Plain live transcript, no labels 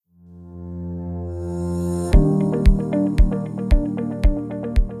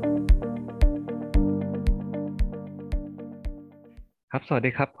สวัส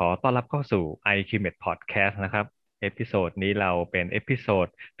ดีครับขอต้อนรับเข้าสู่ iQmet Podcast นะครับเอพิโซดนี้เราเป็นเอพิโซด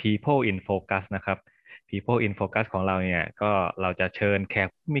People in Focus นะครับ People in Focus ของเราเนี่ยก็เราจะเชิญแขก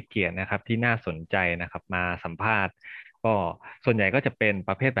ผู้มีเกียรตินะครับที่น่าสนใจนะครับมาสัมภาษณ์ก็ส่วนใหญ่ก็จะเป็นป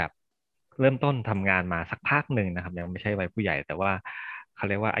ระเภทแบบเริ่มต้นทำงานมาสักพักหนึ่งนะครับยังไม่ใช่วัยผู้ใหญ่แต่ว่าเขา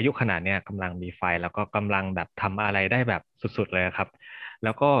เรียกว่าอายุขนาดเนี้ยกำลังมีไฟแล้วก็กำลังแบบทำอะไรได้แบบสุดๆเลยครับ แ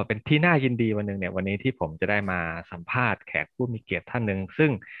ล้วก็เป็นที่น่ายินดีวันหนึ่งเนี่ยวันนี้ที่ผมจะได้มาสัมภาษณ์แขกผู้มีเกียรติท่านหนึ่งซึ่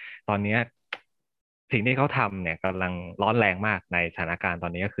งตอนเนี้ยสิ่งที่เขาทำเนี่ยกำลังร้อนแรงมากในสถานการณ์ตอ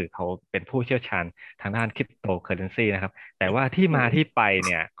นนี้ก็คือเขาเป็นผู้เชี่ยวชาญทางด้านคริปโตเคอเรนซีนะครับแต่ว่าที่มาที่ไปเ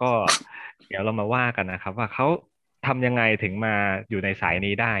นี่ยก็เดี๋ยวเรามาว่ากันนะครับว่าเขาทำยังไงถึงมาอยู่ในสาย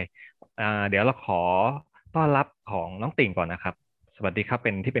นี้ได้เดี๋ยวเราขอต้อนรับของน้องติ่งก่อนนะครับสวัสดีครับเ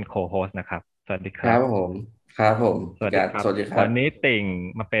ป็นที่เป็นโคโฮสนะครับสวัสดีครับ ครับผมครับผมพี่การสวัสดีครับสวัสดีครับวันนี้ติ่ง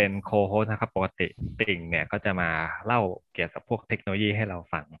มาเป็นโคโฮสนะครับปกติติ่งเนี่ยก็จะมาเล่าเกี่ยวกับพวกเทคโนโลยีให้เรา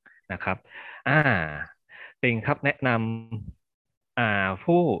ฟังนะครับอ่าติ่งครับแนะนำ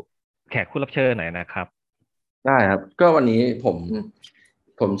ผู้แขกผู้รับเชิญหน่อยนะครับได้ครับก็วันนี้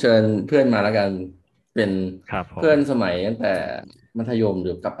ผมเชิญเพื่อนมาแล้วกันเป็นครับผมเพื่อนสมัยตั้งแต่มัธยมห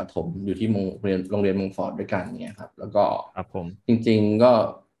รือกับประถมอยู่ที่โรงเรียนมงฟอร์ดด้วยกันเนี่ยครับแล้วก็ครับผมจริงๆ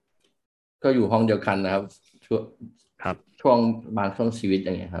ก็อยู่ห้องเดียวกันนะครับช่วงครับช่วงบางช่วงชีวิตอ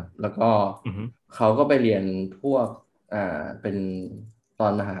ย่างเงี้ยครับแล้วก็อือฮึเขาก็ไปเรียนพวกเป็นตอ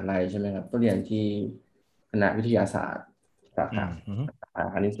นมหาลัยใช่ไหมครับก็เรียนที่คณะวิทยาศาสตร์สาขาอือฮึ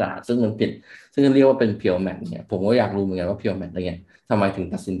คณิตศาสตร์ซึ่งเรียกว่าเป็นเพียวแมทเนี่ยผมก็อยากรู้เหมือนกันว่าเพียวแมทอะไรเงี้ยทำไมถึง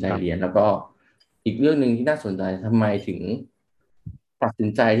ตัดสินใจครับเรียนแล้วก็อีกเรื่องหนึ่งที่น่าสนใจทำไมถึงตัดสิน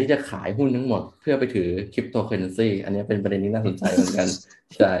ใจที่จะขายหุ้นทั้งหมดเพื่อไปถือคริปโตเคอเรนซีอันนี้เป็นประเด็นที่น่าสนใจเหมือนกัน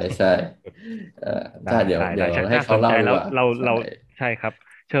ใช่ใช่ใช่ได้เดี๋ยวได้ได้ชักให้เขาน่าสนใจเล่าดีกว่าใช่เราใช่ครับ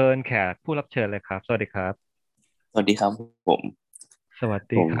เชิญแขกผู้รับเชิญเลยครับสวัสดีครับสวัสดีครับผมสวัส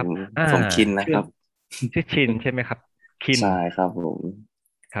ผมดีครับอ่าผมคินนะชื่อครับชื่อชินใช่ไหมครับคินใช่ครับผม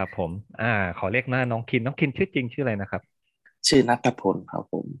ครับผมขอเรียกหน้าน้องคินน้องคินชื่อจริงชื่ออะไรนะครับ ชื่อณัฐพลครับ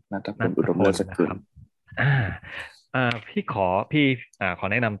ผมณัฐพนัทพลอุดมเลิศสกุลลนะครับอ่าอ่าพี่ขอพี่ขอ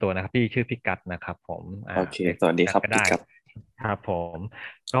แนะนำตัวนะครับพี่ชื่อพี่กัดนะครับผมโอเคเรียกสวัสดีกัดก็ได้ครับพี่กัปครับผม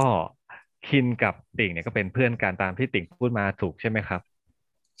ก็คินกับติ่งเนี่ยก็เป็นเพื่อนกันตามที่ติ่งพูดมาถูกใช่ไหมครับ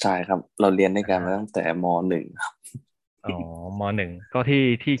ใช่ครับเราเรียนด้วยกันมาอ่าตั้งแต่ม.1ครับอ๋อมหนึ่งก็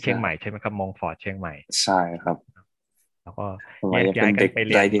ที่เชียงใหม่ใช่ใช่ไหมครับมงฟอร์ดเชียงใหม่ใช่ครับแล้วก็สมัยแยกยังเป็นเด็กย้ายกันไป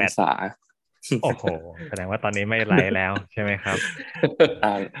เรียไร้นแมทเดียงสา โอ้โหแสดงว่าตอนนี้ไม่ไลฟ์แล้วใช่ไหมครับ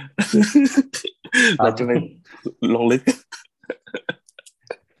อ่า ค เรารับจะไปลงลึก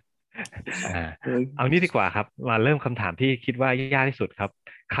อ่าเอานี่ดีกว่าครับมาเริ่มคำถามที่คิดว่ายากที่สุดครับ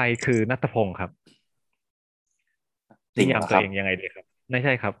ใครคือนัทพงศ์ครับนิติ่งเหรอครับยามตัวเองยังไงดีครับไม่ใ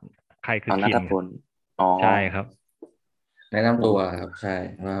ช่ครับใครคือเอาณัคินครับฐพลอ๋อใช่ครับแนะผนำตัวคมรับใช่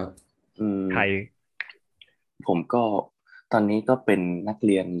ว่าอืใครม ผมก็ตอนนี้ก็เป็นนักเ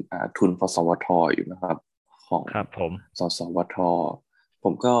รียนทุนพสวทอยู่นะครับของครับผมสวทผ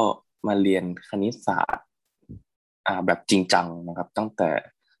มก็มาเรียนคณิตศาสตร์แบบจริงจังนะครับตั้งแต่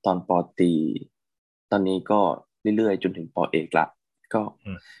ตอนปอตรีตอนนี้ก็เรื่อยๆจนถึงปอเอกละก็อื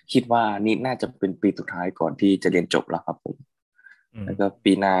มคิดว่านี่น่าจะเป็นปีสุดท้ายก่อนที่จะเรียนจบแล้วครับผมอืมแล้วก็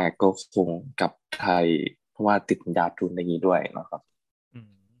ปีหน้าก็คงกลับไทยเพราะว่าติดสัญญาทุนอย่างนี้ด้วยนะครับอื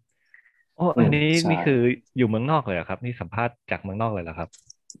มโอ้อันนี้ใช่นี่คืออยู่เมืองนอกเลยเหรอครับนี่สัมภาษณ์จากเมืองนอกเลยเหรอครับ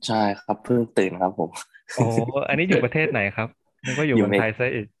ใช่ครับเพิ่งตื่นครับผม โอ้อันนี้อยู่ประเทศไหนครับนึกว่าอยู่เมืองอยู่เมกไทยซะ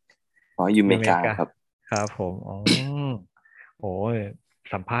อีกอยู่อเมริอยู่อเมริกากาครับครับผมอ๋อโอ้ย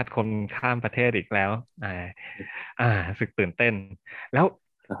สัมภาษณ์คนข้ามประเทศอีกแล้วอ่ารู้สึกตื่นเต้นแล้ว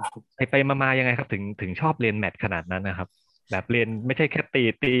ไปมายังไงครับถึงชอบเรียนแมทขนาดนั้นนะครับแบบเรียนไม่ใช่แค่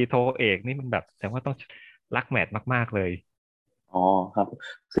ตีโทเอกนี่มันแบบแต่ว่าต้องรักแมทมากๆเลยอ๋อครับ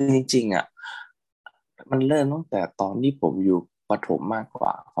คือจริงๆอ่ะมันเริ่มตั้งแต่ตอนที่ผมอยู่ประถมมากกว่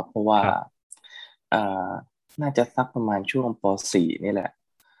าครับเพราะว่าครับอ่าน่าจะสักประมาณช่วงป .4 นี่แหละ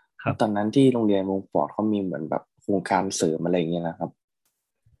เพราะตอนครับนั้นที่โรงเรียนวงฟอร์ดเขามีเหมือนแบบโครงการเสริมอะไรอย่างเงี้ยนะครับ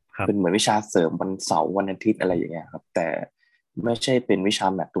เป็นเหมือนครับวิชาเสริมวันเสาร์วันอาทิตย์อะไรอย่างเงี้ยครับแต่ไม่ใช่เป็นวิชา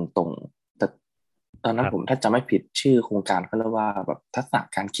แมทตรงๆแต่ตอนคนั้นผมรับถ้าจำไม่ผิดชื่อโครงการเขาเรียกว่าแบบทักษะ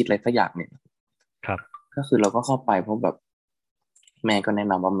การคิดอะไรสักอย่างเนี่ย ครับก็คือเราก็เข้าไปเพราะแบบแม่ก็แนะ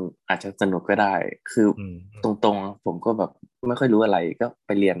นำว่ามันอาจจะสนุกก็ได้คืออืมตรงๆผมก็แบบไม่ค่อยรู้อะไรก็ไ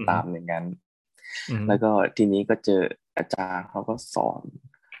ปเรียนอืมตามอย่างนั้นอืมแล้วก็ทีนี้ก็เจออาจารย์เขาก็สอน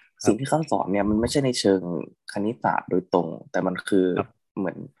สิ่งที่ครับเขาสอนเนี่ยมันไม่ใช่ในเชิงคณิตศาสตร์โดยตรงแต่มันคือครับเห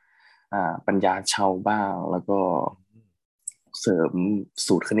มือนปัญญาชาวบ้างแล้วก็เสริม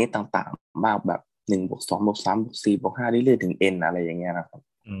สูตรคณิตต่างๆมากแบบ1+2+3+4+5เรื่อยๆถึง n อะไรอย่างเงี้ยนะครับ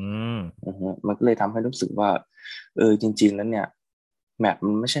อืมมันก็เลยทำให้รู้สึกว่าจริงๆแล้วเนี่ย แมท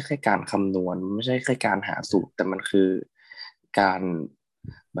มันไม่ใช่แค่การคำนวณมันไม่ใช่แค่การหาสูตรแต่มันคือการ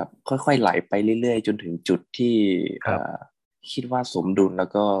แบบค่อยๆไหลไปเรื่อยๆจนถึงจุดที่ครับคิดว่าสมดุลแล้ว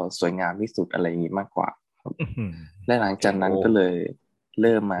ก็สวยงามที่สุดอะไรอย่างนี้มากกว่าครับอื้อหือและหลังจากนั้นโอ้ก็เลยเ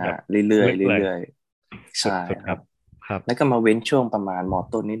ริ่มมาแบบเรื่ลึกเลยอยๆเรื่อยๆสุดใช่สุดครับครับครับ แล้วก็มาเว้นช่วงประมาณม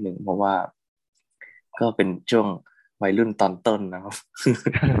ต้นนิดหนึ่งเพราะว่าก็เป็นช่วงวัยรุ่นตอนต้นนะครับ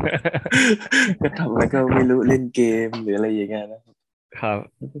ก็ทำแล้วก็ไม่รู้เล่นเกมหรืออะไรอย่างเงี้ยนะครับครับ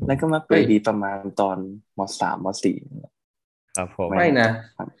แล้วก็มาเปิเฮ้ยดดีประมาณตอนม.3ม.4ครับผมไม่ไม่นะ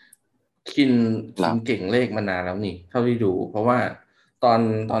ครับคินคินครับเก่งเลขมานานแล้วนี่เท่าที่ดูเพราะว่าตอน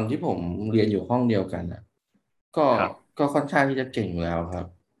ตอนที่ผมเรียนอยู่ห้องเดียวกันอ่ะก็ครับก็ค่อนข้างที่จะเก่งอยู่แล้วครับ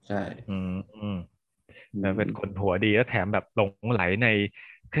ใช่อืมอืมอืแล้วเป็นคนมหัวดีแล้วแถมแบบหลงไหลใน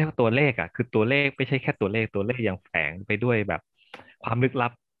แค่ตัวเลขอ่ะคือตัวเลขไม่ใช่แค่ตัวเลขตัวเลขยังแฝงไปด้วยแบบความลึกลั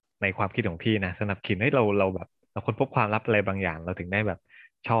บในความคิดของพี่นะสำหรับคินให้เราแบบเราค้นพบความลับอะไรบางอย่างเราถึงได้แบบ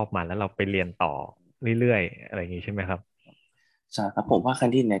ชอบมันแล้วเราไปเรียนต่อเรื่อยๆอะไรอย่างงี้ใช่ไหมครับใช่ครับผมว่าค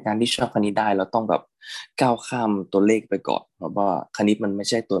ณิตในการที่ชอบคณิตได้เราต้องแบบก้าวข้ามตัวเลขไปก่อนเพราะว่าคณิตมันไม่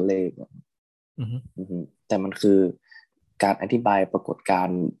ใช่ตัวเลขอือฮึอือฮึแต่มันคือการอธิบายปรากฏการ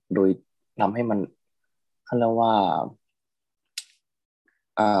ณ์โดยทำให้มันเขาเรียกว่า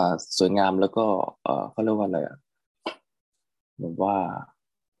อ่าสวยงามแล้วก็เขาเรียกว่าอะไรอ่ะเหมือนว่า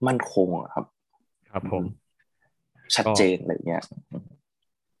มั่นคงอะครับอือฮึครับผมชัดก็ เจนอะไรเงี้ย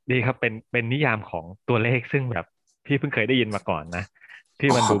ดีครับเป็นนิยามของตัวเลขซึ่งแบบพี่เพิ่งเคยได้ยินมาก่อนนะที่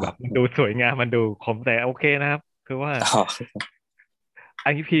อ๋มันดูแบบมันดูอสวยงามมันดูคมแต่โอเคนะครับคือว่าอ๋ออั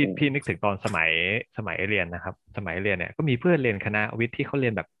นนี้พี่อืมพี่นึกถึงตอนสมัยเรียนนะครับสมัยเรียนเนี่ยก็มีเพื่อนเรียนคณะวิทย์ที่เขาเรี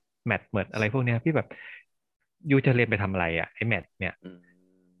ยนแบบแมทเมิดอะไรพวกเนี้ยพี่แบบยูจะเรียนไปทำอะไรอ่ะไอ้แมทเนี่ยอืม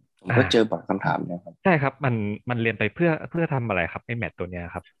ผมอ่าก็เจอบ่อยคำถามเนะครับใช่ครับมันเรียนไปเพื่อทำอะไรครับไอ้แมทตัวเนี้ย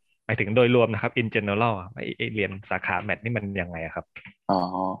ครับหมายถึงโดยรวมนะครับ in general อะไอ้เรียนสาขาแมทนี่มันยังไงอะครับอ๋อ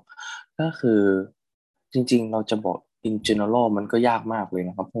ก็คือจริงๆเราจะบอก in general มันก็ยากมากเลย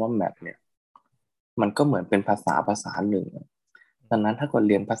นะครับเพราะว่าแมทเนี่ยมันก็เหมือนเป็นภาษาหนึ่งดังนั้นถ้าคน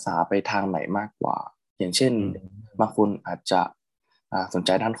เรียนภาษาไปทางไหนมากกว่าอย่างเช่นอืมบางคนอาจจะสนใจ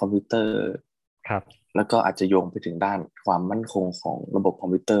ด้านคอมพิวเตอร์ครับแล้วก็อาจจะโยงไปถึงด้านความมั่นคงของระบบคอม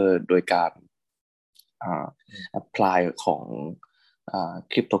พิวเตอร์โดยการอ่า apply ของ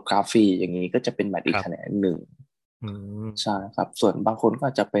คริปโตกราฟีอย่างนี้ก็จะเป็นแมทอีกแขนครับงหนึ่งอืมใช่ครับส่วนบางคนก็อ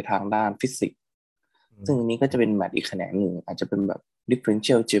าจจะไปทางด้านฟิสิกส์อืม ซึ่งอันนี้ก็จะเป็นแมทอีกแขนงหนึ่งอาจจะเป็นแบบ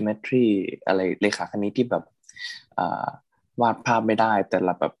differential geometry อะไรเลขาคณิตที่แบบอ่าวาดภาพไม่ได้แต่เร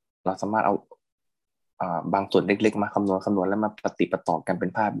าแบบเราสามารถเอาบางส่วนเล็กๆมาคำนวณแล้วมาปฏิปต่อกันเป็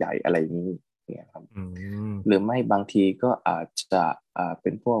นภาพใหญ่อะไรอย่างนี้เนี่ยครับอืมหรือไม่บางทีก็อาจจะเป็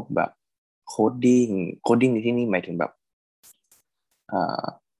นพวกแบบโคดดิ้งในที่นี่หมายถึงแบบ อ่า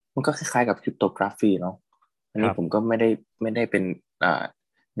มันก็คล้ายๆกับคริปโตกราฟีเนาะอันนี้ผมครับก็ไม่ได้เป็นอ่า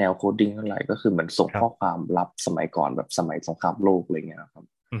แนวโคดดิ้งเท่าไหร่ก็คือเหมือนส่งข้อคครับวามลับสมัยก่อนแบบสมัยสงครามโลกอะไรเงี้ยครับ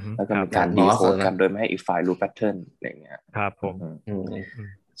อืมแล้วก็ครับมีการแบบมดีโคดกัอสนะนโดยไม่ให้อีกฝ่ายรู้แพทเทิร์นอะไรเงี้ยครับผมอือฮึอืมอืม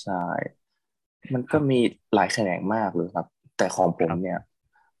ใช่มันครับก็มีหลายแขนงมากเลยครับแต่ของผครับมเนี่ย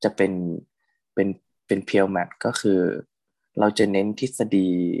จะเป็นเป็นเพียวแมทก็คือเราจะเน้นทฤษ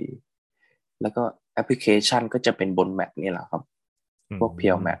ฎีแล้วก็แอปพลิเคชันก็จะเป็นบนแมทนี่แหละครับอืพวกเพี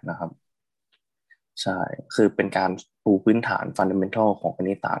ยวแมทมนะครับ ใช่ คือเป็นการปูพื้นฐานฟันเดเมนทัลของค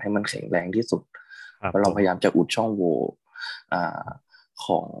ณิตศาสตร์ให้มันแข็งแรงที่สุดครับผมแล้วเราพยายามจะอุดช่องโหว่อ่าข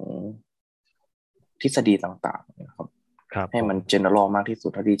องทฤษฎีต่างๆนะครับครับผมให้มัน general มากที่สุ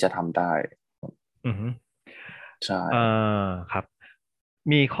ดเท่าที่จะทำได้อืมใช่เอ่ครับ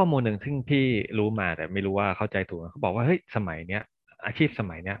มีข้อมูลหนึ่งซึ่งพี่รู้มาแต่ไม่รู้ว่าเข้าใจถูกไหมเขาบอกว่าเฮ้ยสมัยเนี้ยอาชีพส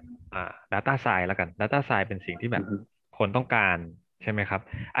มัยเนี้ยdata science แล้วกัน data science เป็นสิ่งที่แบบอือฮึคนต้องการใช่ไหมครับ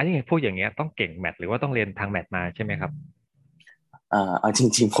อันนี้พูดอย่างเงี้ยต้องเก่งแมทหรือว่าต้องเรียนทางแมทมาใช่ไหมครับเอาจ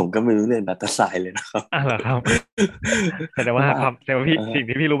ริงๆผมก็ไม่รู้เรื่อง data science เลยนะครับ เหรอครับเพราะว่าแสดงว่าพี่เออสิ่ง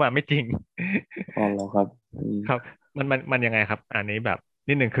ที่พี่รู้มาไม่จริง อ๋อแล้วครับอืมครับมันยังไงครับอันนี้แบบ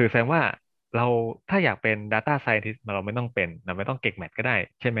นิดหนึ่งคือแสดงว่าเราถ้าอยากเป็น Data Scientist เราไม่ต้องเป็นเราไม่ต้องเก่งแมทก็ได้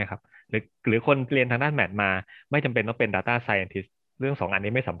ใช่ไหมครับหรือคนเรียนทางด้านแมทมาไม่จำเป็นต้องเป็น Data Scientist เรื่องสองอัน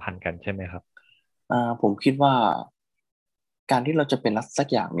นี้ไม่สัมพันธ์กันใช่ไหมครับผมคิดว่าการที่เราจะเป็นรัฐสัก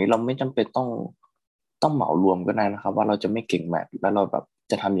อย่างนี้เราไม่จำเป็นต้องเหมารวมก็ได้นะครับว่าเราจะไม่เก่งแมทแล้วเราแบบ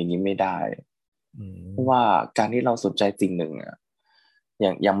จะทำอย่างนี้ไม่ได้ อืเพราะว่ามการที่เราสนใจสิ่งหนึ่งอ่ะอ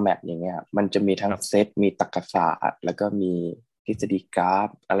ย่างแมทอย่างเงี้ยมันจะมีทั้งครับเซตมีตรรกศาสตร์แล้วก็มีทฤษฎีกราฟ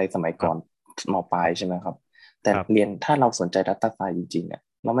อะไรสมัยก่อนครับมปลายใช่ไหมครับแต่ครับเรียนถ้าเราสนใจ Data Science จริงๆอ่ะ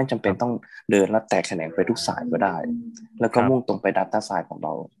เราไม่จำคเป็นต้องรับเดินแล้วแตกแขนงไปทุกสายก็ได้แล้วคก็รับมุ่งตรงไป Data Science ของเร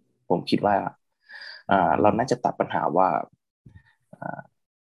าผมคิดว่าอืเราน่ามจะตัดปัญหาว่าอ่า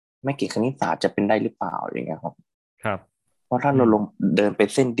ไม่เก่งคณิตศาสตร์จะเป็นได้หรือเปล่าอย่างเงี้ยครับครับ ราะถ้าเราลงเดินไป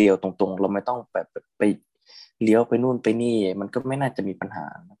เส้นเดียวตรงๆเราไม่ต้องแบบไปเลี้ยวไปนู่นไปนี่มันก็ไม่น่าจะมีปัญหา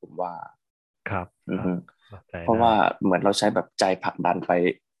นะผมว่าครับอืครับอฮึเข้าใจเพราะได้ว่าเหมือนเราใช้แบบใจผลักดันไป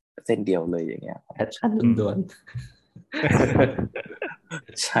เส้นเดียวเลยอย่างเงี้ย แพชชั่นด่วน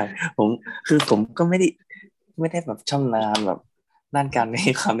ใช่ผมคือผมก็ไม่ได้แบบชำนาญแบบด้านการใ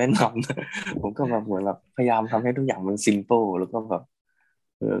ห้คำแนะนำนะผมก็แบบเหมือนแบบพยายามทำให้ทุกอย่างมันซิมเ l ิลแล้วก็แบบ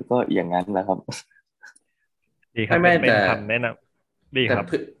ก็อย่างนั้นแหละครับ ดีค ไม่ไม่แต่รับเป็นคำแนะนำดีครับแต่เ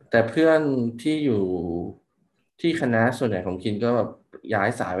พื่อนแต่เพื่อนที่อยู่ที่คณะส่วนใหญ่ของคินก็แบบย้าย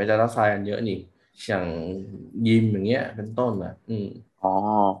สายไปดาราไซน์กันเยอะนี่อย่างยิมอย่างเงี้ยเป็นต้นอ่ะอ๋อ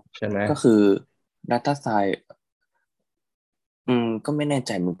ใช่ไหมก็คือ Data Science ก็ไม่แน่ใ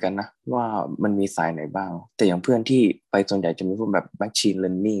จเหมือนกันนะว่ามันมีสายไหนบ้างแต่อย่างเพื่อนที่ไปส่วนใหญ่จะมีพวกแบบ Machine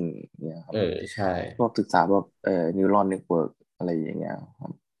Learning เนี่ยครับใช่พวกศึกษาแบบNeural Network อะไรอย่างเงี้ยครั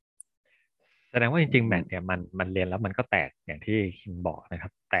บแสดงว่าจอืริงๆแมทมเนี่ยมันเรียนแล้วมันก็แตกอย่างที่คิมบอกนะครั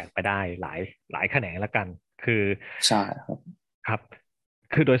บแตกไปได้หลายแขนงแล้วกันคือใช่ครับครับ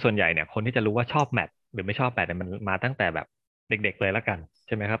คือโดยส่วนใหญ่เนี่ยคนที่จะรู้ว่าชอบแมทหรือไม่ชอบแมทเนี่ยมันมาตั้งแต่แบบเด็กๆเลยแล้วกันใ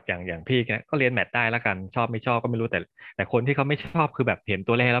ช่ไหมครับอย่างพี่เนี่ยก็เรียนแมทได้แล้วกันชอบไม่ชอบก็ไม่รู้แต่คนที่เขาไม่ชอบคือแบบเห็น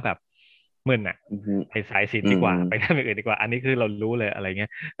ตัวเลขแล้วแบบมึนอ่ะอือฮึไปสายศิลอืป์ดีกว่ามไปทำอย่างอื่นดีกว่าอันนี้คือเรารู้เลยอะไรเงี้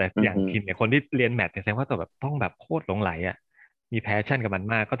ยแต่อย่างอือฮึคิมเนี่ยคนที่เรียนแมทเนี่ยแสดงว่าต้องแบบโคตรหลงใหลอ่ะมีแพชชั่นกับมัน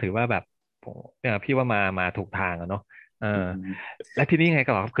มากก็ถือว่าแบบ ผมเนี่ยพี่ว่ามาถูกทางอะเนาะเอออืมและทีนี้ไง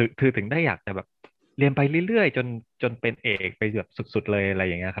ก็ครับคือถึงได้อยากจะแบบเรียนไปเรื่อยๆจนเป็นเอกไปแบบสุดๆเลยอะไร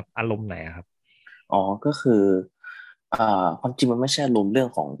อย่างเงี้ยครับอารมณ์ไหนอะครับอ๋อก็คืออ่าความจริงมันไม่ใช่อารมณ์เรื่อง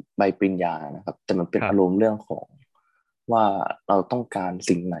ของใบปริญญานะครับแต่มันเป็นอารมณ์ครับเรื่องของว่าเราต้องการ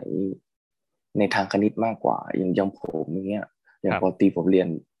สิ่งไหนในทางคณิตมากกว่าอย่างผมอย่างเงี้ยอย่างปอตครับรีผมเรียน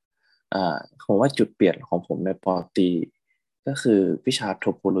ผมว่าจุดเปลี่ยนของผมในปอตรีก็คือวิชาโท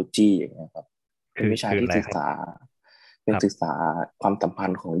โปโลจีอย่างเงี้ยครับเป็นคือวิชาคืออะไรครับที่ศึกษาเป็นศึกครับษาความสัมพัน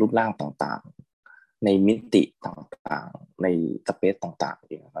ธ์ของรูปร่างต่างๆในมิติต่างๆในสเปซต่างๆ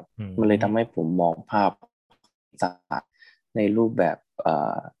อย่างเงี้ยครับ อืมันเลยทำให้มผมมองภาพศาสตร์ในรูปแบบ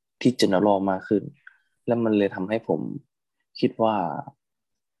ที่ general มากขึ้น แล้วมันเลยทำให้ผมคิดว่า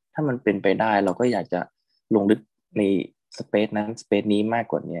ถ้ามันเป็นไปได้เราก็อยากจะลงลึกในสเปซนั้นสเปซนี้มาก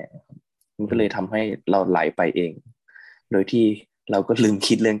กว่านี้ครับมันอืก็เลยทำให้มเราไหลไปเอง โดยที่เราก็ลืม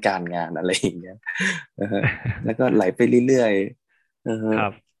คิดเรื่องการงานอะไรอย่างเงี้ยนะฮะแล้วก็ไหลไปเรื่อยๆครั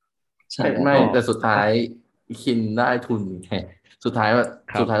บใช่ไม่ก็แต่สุดท้ายคินได้ทุนไงสุดท้ายว่า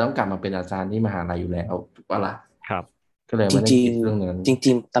สุดท้ายครับต้องกลับมาเป็นอาจารย์ที่มหาลัยอยู่แล้วถูกปะล่ะครับก็เลยจริงไม่ได้คิดเรื่องนั้นๆจ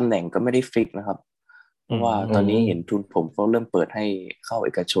ริงๆตำแหน่งก็ไม่ได้ฟิกนะครับ เพอืราะว่าอืตอนนี้มเห็นทุนผมเขาเริ่มเปิดให้เข้าเอ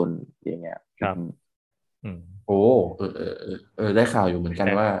กชนอย่างเงี้ยครับอืมโอ้ได้ข่าวอยู่เหมือนกันแ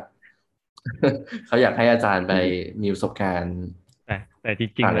ต่ว่าเขาอยากให้อาจารย์ไปอืมมีประสบการณ์แต่จ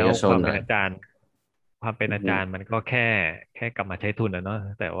ริงผ่านเอกๆแล้วความชนหน่อยเป็นอาจารย์ความเป็นอืมอาจารย์มันก็แค่กลับมาใช้ทุนนะเนาะ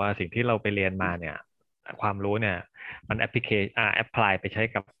แต่ว่าสิ่งที่เราไปเรียนมาเนี่ยความรู้เนี่ยมันแอปพลิเคชันแอพพลายไปใช้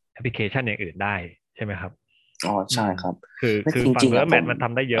กับแอปพลิเคชันอย่างอื่นได้ใช่ไหมครับอ๋ออืมใช่ครับคือและจคือฟังริงๆอ่ะผมแล้วแมทมันท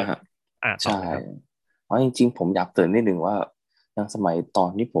ำได้เยอะอ่าฮะต่อใช่เลยครับเพราะจริงๆผมอยากเตือนนิดหนึ่งว่าอย่างสมัยตอน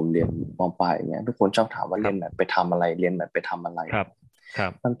ที่ผมเรียนมปลายอย่างเงี้ยทุกคนชอบถามว่าครับเรียนแบบไปทำอะไรเรียนแบบไปทำอะไรครับครั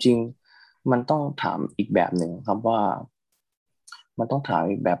บความจริงมันต้องถามอีกแบบหนึ่งครับว่ามันต้องถาม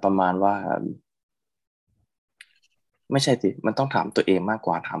อีกแบบประมาณว่าไม่ใช่สิมันต้องถามตัวเองมากก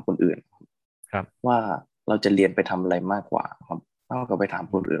ว่าถามคนอื่น ครับว่าเราจะเรียนไปทำอะไรมากกว่าครับมากกว่าไปถาม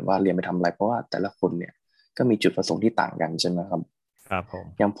คนอื่นว่าเรียนไปทำอะไรเพราะว่าแต่ละคนเนี่ยก็มีจุดประสงค์ที่ต่างกันใช่ไหมครับครับผม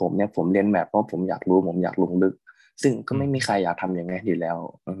อย่างผมเนี่ยผมเรียนแบบเพราะผมอยากรู้ผมอยากลงลึกซึ่งก็อืม ไม่มีใครอยากทำอย่างนั้นอยู่แล้ว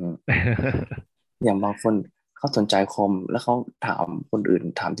อย่างบางคนเขาสนใจคอมแล้วเขาถามคนอื่น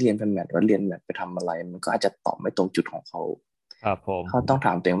ถามที่เรียนเป็นแมทว่าเรียนแมทไปทำอะไรมันก็อาจจะตอบไม่ตรงจุดของเขาครับผมเขาต้องถ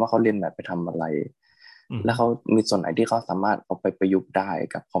ามตัวเองว่าเขาเรียนแมทไปทำอะไรอืมแล้วเขามีส่วนไหนที่เขาสามารถเอาไปประยุกต์ได้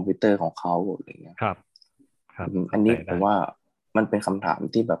กับคอมพิวเตอร์ของเขาอะไรอย่างเงี้ย ครับครับอัเข้าใจได้นนี้ผมว่ามันเป็นคำถาม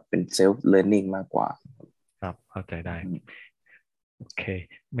ที่แบบเป็นเซลฟ์เ a ร์น n ิ n งมากกว่าครับเข้าใจได้ อืมโอเค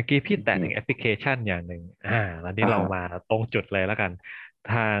เมื่อกี้พี่แตะอืมถึงแอปพลิเคชันอย่างหนึ่งแล้วนี่อ่าฮะเรามาตรงจุดเลยแล้วกัน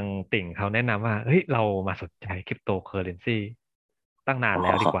ทางติ่งเขาแนะนำว่าเฮ้ยเรามาสนใจคริปโตเคอเรนซีตั้งนานอ๋อแ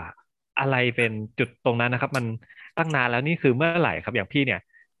ล้วดีกว่าอะไรเป็นจุดตรงนั้นนะครับมันตั้งนานแล้วนี่คือเมื่อไหร่ครับอย่างพี่เนี่ย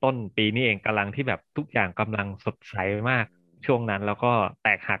ต้นปีนี้เองกำลังที่แบบทุกอย่างกำลังสดใสมากช่วงนั้นแล้วก็แต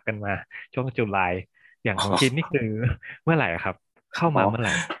กหักกันมาช่วงจุลายอย่างของคินนี่คือเมื่อไหร่ครับเข้าอ๋อมาเมื่อไห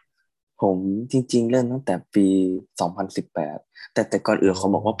ร่ผมจริงๆเริ่มตั้งแต่ปี2018แต่ก่อนโอ้อื่นเขา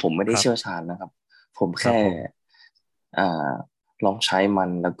บอกว่าผมไม่ครับได้เชี่ยวชาญนะครับผมแค่ครับผมอ่าลองใช้มัน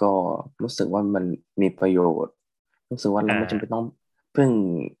แล้วก็รู้สึกว่ามันมีประโยชน์รู้สึกว่าเราไม่จำเป็นต้องพึ่ง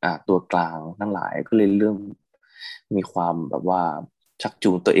ตัวกลางทั้งหลายก็เลยเริ่มมีความแบบว่าชัก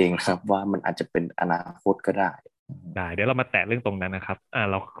จูงตัวเองนะครับว่ามันอาจจะเป็นอนาคตก็ได้ ได้เดี๋ยวเรามาแตะเรื่องตรงนั้นนะครับ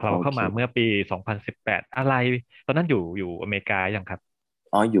เราโอเคเข้ามาเมื่อปี2018อะไรตอนนั้นอยู่อเมริกายังครับ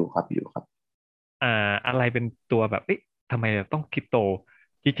อ๋ออยู่ครับอ่าอะไรเป็นตัวแบบเอ๊ะทำไมเราต้องคริปโต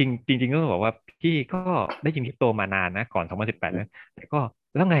จริงก็ต้องบอกว่าพี่ก็ได้ยินคริปโตมานานนะก่อน2018นะแต่ก็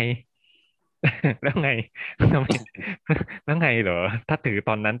แล้วไงแล้วไงทำไมแล้วไงเหรอถ้าถือต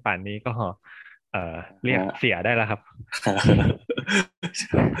อนนั้นป่านนี้ก็เอ่อเรียกฮะ เสียได้แล้วครับ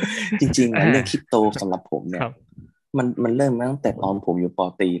จริง อ่าๆเรื่องคริปโตสำหรับผมเนี่ยครับมันเริ่มมาตั้งแต่ตอนผมอยู่ปอ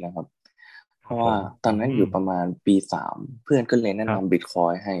ตรีนะครับเพราะว่าครับผมตอนนั้นอยู่ประมาณปี 3เพื่อนก็เลยแนะครับนำบิตคอ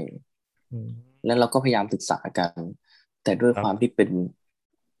ยให้อืมแล้วเราก็พยายามศึกษากันแต่ด้วยครับความที่เป็น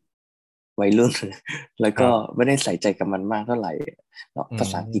วัยรุ่นแล้วก็ครับไม่ได้ใส่ใจกับมันมากเท่าไหร่แล้วอืภา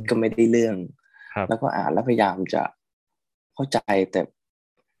ษาอังกฤษก็มไม่ได้เรื่องครับแล้วก็อ่านแล้วพยายามจะเข้าใจแต่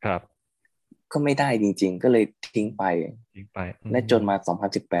ครับก็ไม่ได้จริงๆก็เลยทิ้งไปจริงไปอืและจนมมา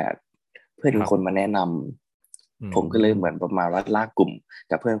2018เพื่อนครับอีกคนมาแนะนอืำผมก็เลยเหมือนมประมาณว่าลากกลุ่ม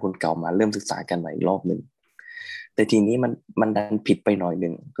กับเพื่อนคนเก่ามาเริ่มศึกษากันใหม่อีกรอบหนึ่งแต่ทีนี้มันดันผิดไปหน่อยห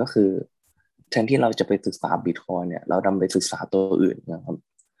นึ่งก็คือแทนที่เราจะไปศึกษาบิตคอยเนี่ยเราดันไปศึกษาตัวอื่นนะครับ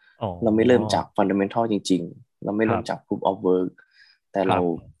อ๋อเราไม่เริ่มจากฟันดั m e n ทัลจริงๆเราไม่ครับเริ่มจาก proof of work แต่เราครั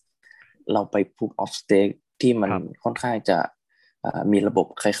บเราไป proof of stake ที่มันครับค่อนข้างจะมีระบบ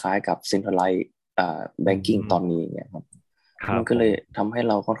คล้ายๆกับ centralized อื banking ตอนมนี้เนี่ยครับครับผมมันก็เลยทำให้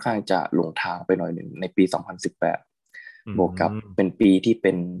เราค่อนข้างจะหลงทางไปหน่อยหนึ่งในปี2018อืบวกกับเป็นมปีที่เ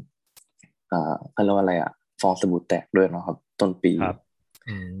ป็นเขาเรียกว่าอะไรอะฟองสบู่แตกด้วยเนาะครับต้นปีครับ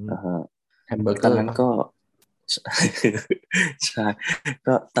อืมอ่าฮะแฮมเบอร์เกตออร์ป่ะนนั้นก็ ใช่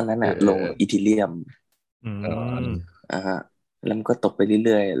ก็ตอนนั้นเออะลงออีทีเรียมอืเออมฮะแล้วมันก็ตกไปเ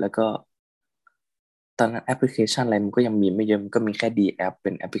รื่อยๆแล้วก็ตอนนั้นแอปพลิเคชันอะไรมันก็ยังมีไม่เยอะมันก็มีแค่ D แอปเป็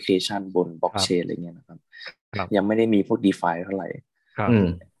นแอปพลิเคชันบนบล็อกเชนครับอะไรเงี้ยนะครับครับยังไม่ได้มีพวก DeFi เท่าไหร่ครับอืม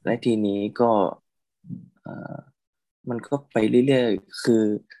และทีนี้ก็เอ่อมันก็ไปเรื่อยๆคือ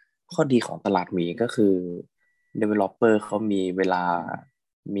ข้อดีของตลาดหมีก็คือ developer เขามีเวลา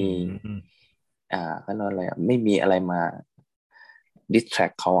อืมีมเขาเรียกว่าอะไรอะไม่มีอะไรมา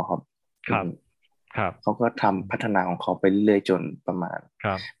distract เขาอะครับครับอือฮึครับเขาก็ทำพัฒนาของเขาไปเรื่อยๆจนประมาณค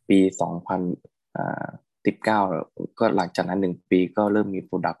รับปี2019ก็หลังจากนั้น1 ปีก็เริ่มมีโป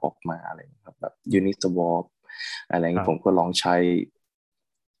รดักต์ออกมาอะไรนะครับแบบ Uniswap อะไรอย่างนี้ผมก็ครับลองใช้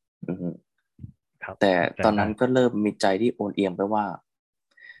อือฮึ ครับแต่เข้าใจได้ตอนนั้นก็เริ่มมีใจที่โอนเอียงไปว่า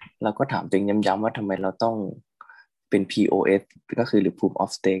เราก็ถามตัวเองย้ำๆว่าทำไมเราต้องเป็น POS ก็คือหรือ Proof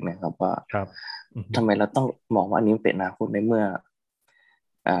of Stake นะครับว่าครับอืมทำไมเราต้องมองว่าอันนี้เป็นอนาคตในเมื่อ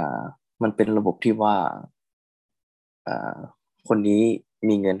อ่ามันเป็นระบบที่ว่าอ่าคนนี้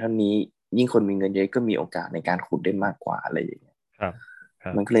มีเงินเท่านี้ยิ่งคนมีเงินเยอะก็มีโอกาสในการขุดได้มากกว่าอะไรอย่างเงี้ยครับครั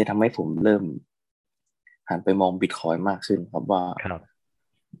บมันก็เลยทำให้ผมเริ่มหันไปมองบิตคอยมากขึ้นครับว่าครับ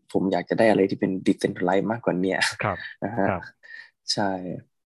ผมอยากจะได้อะไรที่เป็นดิเซนท r ไลซ์มากกว่าเนี้ย ครับ นะฮะครับใช่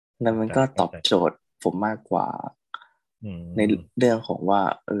แล้วเข้าใจมันก็ตเข้าใจอบโจทย์ผมมากกว่าอืในมเรื่องของว่า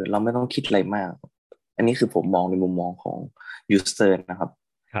เราไม่ต้องคิดอะไรมากอันนี้คือผมมองในมุมมองของยูเซอร์นะครับ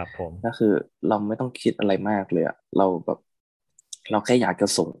ครับผมก็คือเราไม่ต้องคิดอะไรมากเลยอะเราแบบเราแค่อยากจะ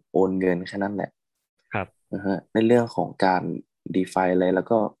ส่งโอนเงินแค่นั้นแหละครับนะฮะในเรื่องของการ DeFi อะไรแล้ว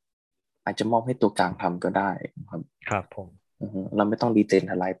ก็อาจจะมอบให้ตัวกลางทำก็ได้ครับครับผมอือฮึเราไม่ต้องดีเซน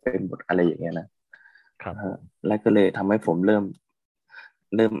ทรลไลซ์เป็นหมดอะไรอย่างเงี้ยนะ ครับนะฮะผมแล้วก็เลยทำให้ผมเริ่ม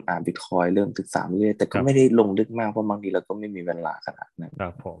อ่านบิตคอยเริ่มศึกษาเรื่อยแต่คก็รับไม่ได้ลงลึกมากเพราะบางทีเราก็ไม่มีเวลาขนาดนั้นครั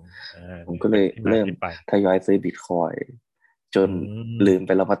บผมผมก็เลยนี่เป็นที่มาเริ่มที่ไปทยอยซื้อบิตคอยจอืนลืมไ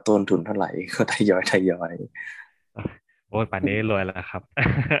ปม แล้วว่าต้นทุนเท่าไหร่ก็ทยอยโอ้ยป่านนี้รวยแล้วครับ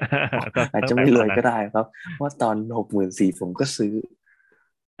อ๋อ ก็อาจตั้งจะไม่รวยแต่ตอนนั้น ก็ได้ครับว่าตอน64,000ผมก็ซื้อ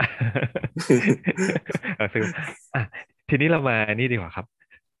ก็คืออ่ะทีนี้เรามานี่ดีกว่าครับ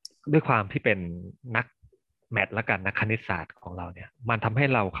ด้วยความที่เป็นนักแมทและกันนักคณิตศาสตร์ของเราเนี่ยมันทำให้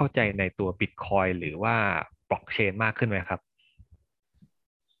เราเข้าใจในตัวบิตคอยหรือว่าบล็อกเชนมากขึ้นไหมครับ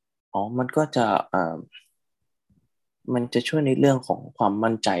อ๋อมันก็จะมันจะช่วยในเรื่องของความ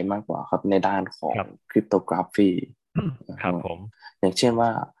มั่นใจมากกว่าครับในด้านของครับ คริปโตกราฟีนะ ครับฮะผมอย่างเช่นว่า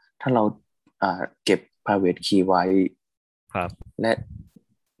ถ้าเราเก็บ private key ไว้ครับและ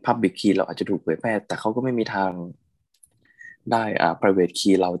public key เราอาจจะถูกเผยแพร่แต่เขาก็ไม่มีทางได้private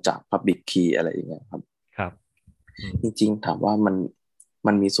key เราจาก public key อะไรอย่างเงี้ยครับครับอืมจริงๆถามว่า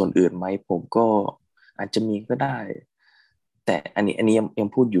มันมีส่วนอื่นไหมผมก็อาจจะมีก็ได้แต่อันนี้ยัง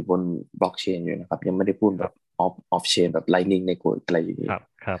พูดอยู่บนบล็อกเชนอยู่นะครับยังไม่ได้พูดแบบoff chain แบบ Lightning Network อะไรอย่างนี้ครับ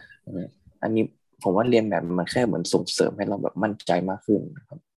ครับนะอันนี้ผมว่าเรียนแบบมันแค่เหมือนส่งเสริมให้เราแบบมั่นใจมากขึ้นนะค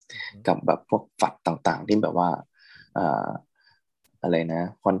รับกับแบบพวกฝัดต่างๆที่แบบว่าอ่าอะไรนะ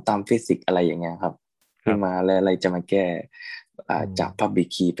ควอนตัมฟิสิกส์อะไรอย่างเงี้ยครับครับที่มาแล้วอะไรจะมาแก้อืจาก ม Public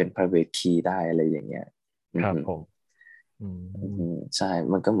Key เป็น Private Key ได้อะไรอย่างเงี้ย ครับผมอืมใช่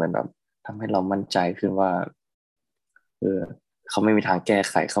มันก็เหมือนแบบทำให้เรามั่นใจขึ้นว่าเออเขาไม่มีทางแก้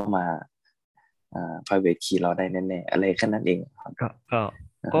ไขเข้ามาprivate key เราได้แน่ๆอะไรแค่นั้นเองครับก็ก็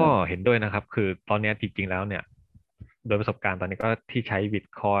นะฮะเห็นด้วยนะครับคือตอนเนี้ยจริงๆแล้วเนี่ยโดยประสบการณ์ตอนนี้ก็ที่ใช้บิต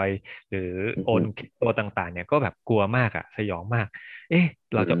คอยหรืออืโอนมคริปโตต่างๆเนี่ยก็แบบกลัวมากอะสยองมากเอ๊ะ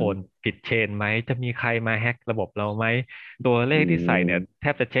อืเราจะโอนมผิดเชนไหมจะมีใครมาแฮ็กระบบเราไหมตัวเลอืขที่ใส่เนี่ยมแท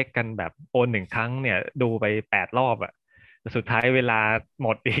บจะเช็คกันแบบโอน1 ครั้งเนี่ยดูไป8 รอบอะแต่สุดท้ายเวลาหม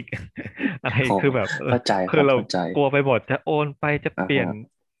ดอีกอะไรโอ้คือแบบเข้าใจคคือเรารับเข้าใจกลัวไปหมดจะโอนไปจะอ่าฮะเปลี่ยน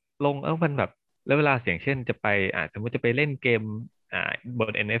ลงมันแบบ แล้วเวลาเสี่ยงเช่นจะไปสมมติจะไปเล่นเกมอ่าบ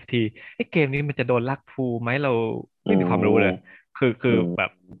น NFT ไอ้เกมนี้มันจะโดนลักพูไหมเราอืไม่มีความรู้เลยมคืออืแบ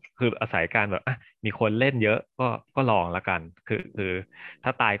บมคืออาศัยการแบบมีคนเล่นเยอะก็ลองละกันคือถ้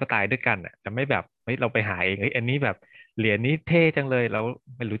าตายก็ตายด้วยกันอ่ะจะไม่แบบเฮ้ยเราไปหาเองเฮ้ยอันนี้แบบเหรียญนี้เท่จังเลยเรา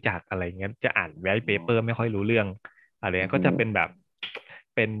ไม่รู้จักอะไรเงี้ยจะอ่านไวท์เปเปอร์ไม่ค่อยรู้เรื่องอะไรเงี้ยก็อืมจะเป็นแบบ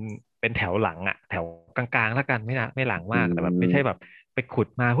เป็นเป็นแถวหลังอ่ะแถวกลางๆแล้วกันไม่หลังอืมากแต่แบบไม่ใช่แบบ มไปขุด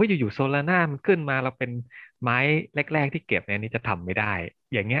มาเฮ้ยอยู่ๆโซลาร่ามันขึ้นมาเราเป็นไม้แรกๆที่เก็บเนี่ยนี่จะทำไม่ได้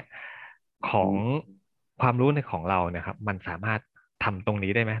อย่างเงี้ยของอืมความรู้ในของเราเนี่ยครับมันสามารถทำตรง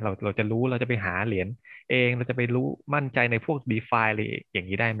นี้ได้ไหมเราจะรู้เราจะไปหาเหรียญเองเราจะไปรู้มั่นใจในพวก DeFi อะไรอย่าง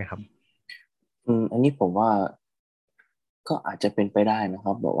นี้ได้ไหมครับอันนี้ผมว่าก็อาจจะเป็นไปได้นะค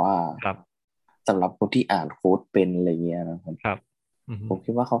รับแบบว่าครับสำหรับคนที่อ่านโค้ดเป็นอะไรเงี้ยนะครับ ครับอือฮึผม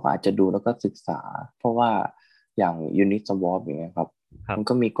คิดว่าเขาก็อาจจะดูแล้วก็ศึกษาเพราะว่าอย่าง Uniswap อย่างเงี้ยครับครับมัน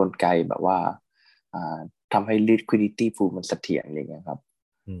ก็มีกลไกแบบว่าอ่าทำให้ liquidity pool มันเสถียรอย่างเงี้ยครับ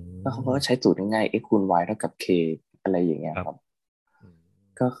อืแล้วเขาก็มใช้สูตรง่ายๆ x คูณ y เท่ากับ k อะไรอย่างเงี้ครับยครับอืม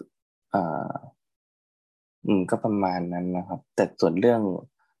ก็อ่าก็ประมาณนั้นนะครับแต่ส่วนเรื่อง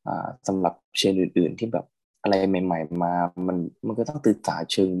สำหรับเชนอื่นๆที่แบบอะไรใหม่ๆมามันมันก็ต้องศึกษา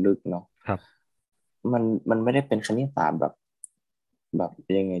เชิงลึกเนาะครับมันไม่ได้เป็นคณิตศาสตร์แบบ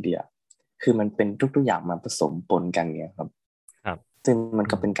ยังไงดีอะคือมันเป็นทุกๆอย่างมาผสมปนกันเนี่ยครับครับซึ่งมันอื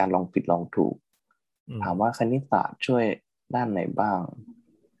มก็เป็นการลองผิดลองถูกอืมถามว่าคณิตศาสตร์ช่วยด้านไหนบ้าง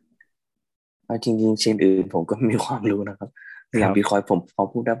เอาจริงๆเชนอื่นผมก็มีความรู้นะครับอย่างบิตคครับอยผมพอ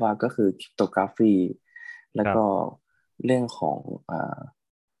พูดได้ว่าก็คือคริปโตกราฟีแล้วก็ครับเรื่องของ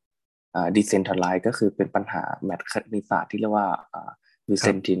decentralized ก็คือเป็นปัญหาแมทคณิตศาสตร์ที่เรียกว่าค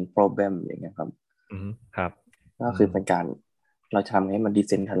รับ Byzantine problem อย่างเงี้ยครับ อืมครับก็อืมคือเป็นการเราจะทำให้มันดิเ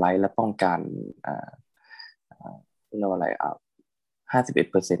ซนท r a ไลซ์และป้องกันอ่าอ่าเรียกว่าอะไร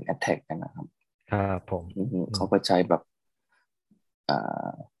51%แอตแทกกันนะครับครับผมอืมเขาก็ใช้แบบอ่า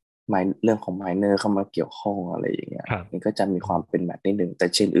เรื่องของไมเนอร์เข้ามาเกี่ยวข้องอะไรอย่างเงี้ยครับนี่ก็จะมีอืมความเป็นแมทนิดหนึ่งแต่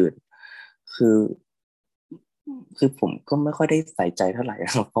เช่นอื่นคือคือผมก็ไม่ค่อยได้ใส่ใจเท่าไหร่น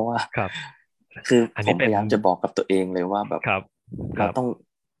ะครับเพราะว่าครับคืออันนี้เป็นผมพยายามจะบอกกับตัวเองเลยว่าแบบครับครับเราต้อง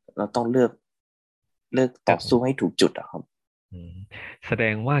เราต้องเลือกต่อสู้ครับ ให้ถูกจุดอะครับ อืมแสด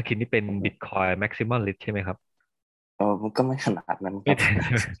งว่าคิดนี่เป็น Bitcoin Maximalist ใช่ไหมครับมันก็ไม่ขนาดนั้นคไม่รับ ใช่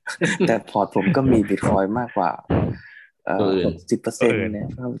แต่พอร์ตผมก็มีบิตคอยมากกว่าตัวอื่น60%ตัวอื่นเนี่ย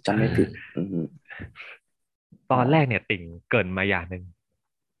ถ้าจำไม่ผิดตอนแรกใช่เนี่ยติ่งเกรินมาอย่างหนึ่ง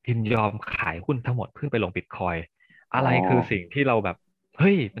ทินยอมขายหุ้นทั้งหมดเพื่อไปลงบิตคอยอ๋ออะไรคือสิ่งที่เราแบบเ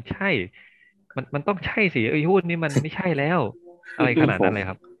ฮ้ยมันใช่มันต้องใช่สิไอ้ยหุ้นนี่มันไม่ใช่แล้วอะไรขนาดผมนั้นเลย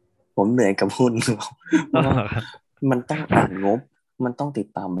ครับ ผมเหนื่อยกับหุ้นครับเพ อ๋อราะว่าครับมันต้องอ่านงบมันต้องติด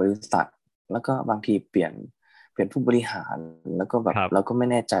ตามบริษัทแล้วก็บางทีเปลี่ยนผู้บริหารแล้วก็แบบเราครับก็ไม่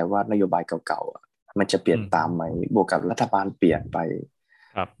แน่ใจว่านโยบายเก่าๆอะมันจะเปลี่ยนอืมตามไหมบวกกับรัฐบาลเปลี่ยนไป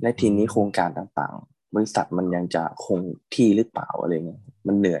ครับและอืทีนี้โครงมการต่างๆบริษัทมันยังจะคงที่หรือเปล่าอะไรเงี้ย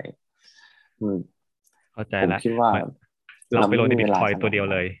มันเหนื่อยอืมเข้าใจแล้ว ผมคิดว่าเราเราไปลงในบิตคไม่มีเวลาอยตัวเดียว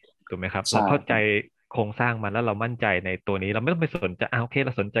เลขนาดนั้นยถูกไหมครับเราใช่เข้าใจครับโครงสร้างมันแล้วเรามั่นใจในตัวนี้เราไม่ต้องไปสนใจโอเคเร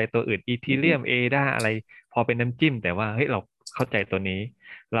าสนใจตัวอื่นอีทีอืเรียมมเอดาอะไรพอเป็นน้ำจิ้มแต่ว่าเฮ้ยเราเข้าใจตัวนี้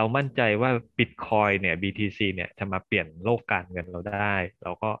เรามั่นใจว่าบิตคอยเนี่ย BTC เนี่ยจะมาเปลี่ยนโลกการเงินเราได้เร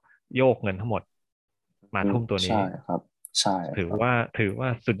าก็โยกเงินทั้งหมดมาทุ่มตัวนี้ใช่ครับใช่ถืครับอว่าถือว่า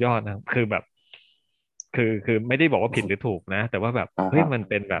สุดยอดนะคือแบบคือไม่ได้บอกว่าผิดหรือถูกนะแต่ว่าแบบเฮ้ยอ่าฮะมัน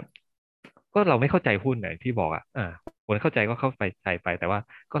เป็นแบบก็เราไม่เข้าใจหุ้นไหนที่บอกคนเข้าใจก็เข้าไปใจไปแต่ว่า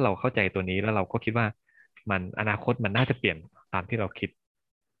ก็เราเข้าใจตัวนี้แล้วเราก็คิดว่ามันอนาคตมันน่าจะเปลี่ยนตามที่เราคิด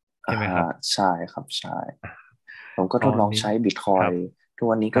ใช่ไหมคฮะรับใช่ครับใช่ ผมก็ตอนนี้ทดลองใช้บิตคอยครับทุก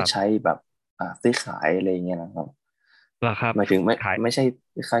วันนี้ครับก็ใช้แบบซื้อขายอะไรเงี้ยนะครับราคาหมายถึงไม่ขายไม่ใช่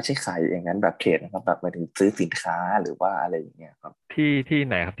ใช่ขายอย่างนั้นแบบเทรดนะครับแบบหมายถึงซื้อสินค้าหรือว่าอะไรอย่างเงี้ยครับที่ไ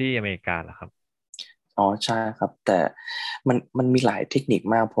หนครับที่อเมริกาเหรอครับอ๋อใช่ครับแต่มันมีหลายเทคนิค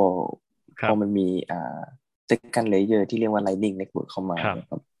มากพอมันครับมีsecond layer ที่เรียกว่า Lightning Network เข้ามาครับเนี่ย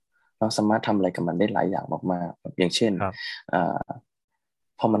ครับเราสามารถทำอะไรกับมันได้หลายอย่างมากๆครับอย่างเช่นครับอ่า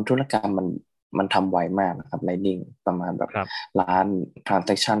พอมันธุรกรรมมัน มันทำไวมากนะครับ Lightning ประมาณแบบครับล้าน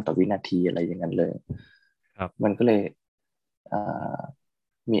transaction ต่อวินาทีอะไรอย่างนั้นเลย ครับมันก็เลยอ่า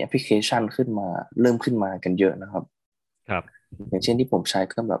มีแอปพลิเคชันขึ้นมาเริ่มขึ้นมากันเยอะนะครับ ครับอย่างเช่นที่ผมใช้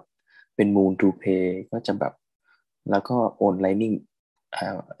ก็แบบเป็น Moon to Pay ก็จะแบบแล้วก็โอน Lightning อ่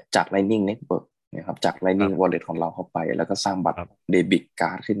าจาก Lightning Network นะครับจาก ครั Lightning บ Wallet ของเราเข้าไป แล้วก็สร้างบัตรครับเดบิตก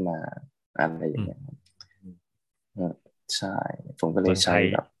าร์ดขึ้นมาอะไรออืย่างมเงี้ยครับอืมเออใช่ผมก็เลยเมืองไทยใช้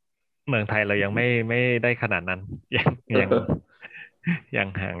แบบเมืองไทยเรายังไม่ได้ขนาดนั้นยังยัง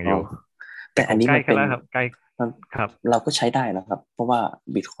ห่างอยู่อ๋อแต่อัแต่คงใกล้นนี้มันเป็นกันแล้วครับใกล้มันครับเราก็ใช้ได้นะครับ เพราะว่า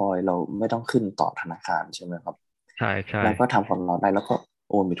บิตคอยเราไม่ต้องขึ้นต่อธนาคารใช่ไหมครับ ใช่ใช่แล้วก็ทำของเราได้แล้วก็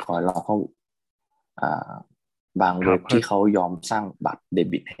โอนบิตคอยเราก็อ่าบางครับ เว็บที่เขายอมสร้างบัตรเด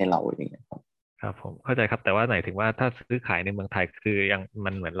บิตให้เราอย่างเงี้ยครับครับผมเข้าใจครับแต่ว่าหมายถึงว่าถ้าซื้อขายในเมืองไทยคือยัง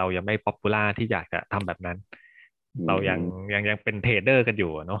มันเหมือนเรายังไม่ป๊อปปูล่าที่อยากจะทำแบบนั้นอืเรายังมยังเป็นเทรดเดอร์กันอ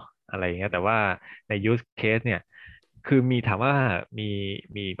ยู่อะเนาะอะไรอย่างเงี้ยแต่ว่าใน use case เนี่ยคือมีถามว่ามี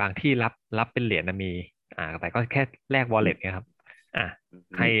มีบางที่รับเป็นเหรียญนะมีแต่ก็แค่แลก อื wallet มเนี่ยครับอ่า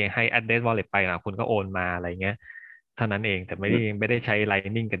อืให้มให้ address wallet ไปนะคุณก็โอนมาอะไรเงี้ยเท่านั้นเองแต่ไม่อืได้มไม่ได้ใช้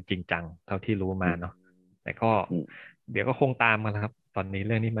Lightning กันจริงจังเท่าที่รู้อืมมาเนาะแต่ก็อืมเดี๋ยวก็คงตามกันนะครับตอนนี้เ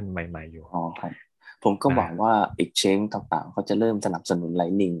รื่องนี้มันใหม่ๆอยู่อ๋อครับผมก็หวังนะว่า Exchange ต่างๆเขาจะเริ่มสนับสนุน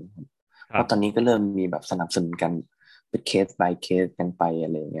Lightning ครับเพครับ ราะตอนนี้ก็เริ่มมีแบบสนับสนุนกันเป็นเคส by เคสกันไปอะ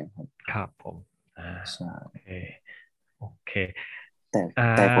ไรอย่างเงี้ยครับครับผมอ่าใช่โอเคโอเคแต่อ่า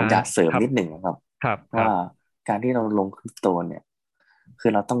แต่ผมอยากเสริมครับนิดหนึ่งนะครับครับครัว่าบการที่เราลงคริปโตเนี่ยคื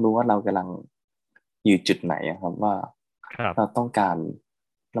อเราต้องรู้ว่าเรากำลังอยู่จุดไหนอะครับว่าเราครับต้องการ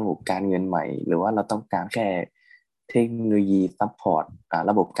ระบบการเงินใหม่หรือว่าเราต้องการแค่เทคโนโลยีซัพพอร์ต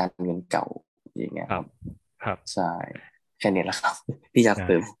ระบบการเงินเก่าอย่างเงี้ยครับครับครับใช่แค่นี้แหละครับที่อยากอ่าเ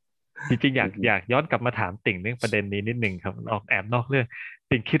ติมจริงๆอยากอือฮึ อยากย้อนกลับมาถามติ่งเรื่องประเด็นนี้นิดหนึ่งครับนอกเรื่อง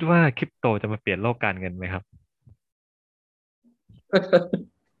ติ่งคิดว่าคริปโตจะมาเปลี่ยนโลกการเงินไหมครับ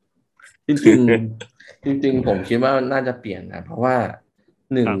จริงๆจริงๆผมคิดว่าน่าจะเปลี่ยนนะเพราะว่า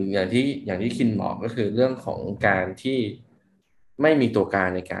หนึ่งครับอย่างที่คินบอกก็คือเรื่องของการที่ไม่มีตัวกลาง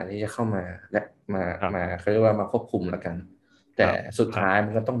ในการที่จะเข้ามาและมาครับมาเขาเรียกว่ามาควบคุมแล้วกันคแต่รับสุดครับท้ายมั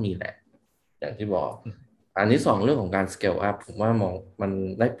นก็ต้องมีแหละอย่างที่บอกอืมอันที่สองเรื่องของการ scale up ผมว่ามองมัน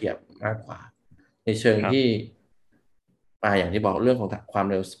ได้เปรียบมากกว่าในเชิงครับที่อย่างที่บอกเรื่องของความ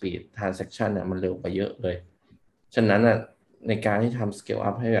เร็ว speed transaction เนี่ยมันเร็วกว่าเยอะเลยฉะนั้นอ่ะในการที่ทำ scale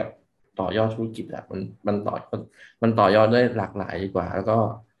up ให้แบบต่อยอดธุรกิจอ่ะมันต่อยอดได้หลากหลายดีกว่าแล้วก็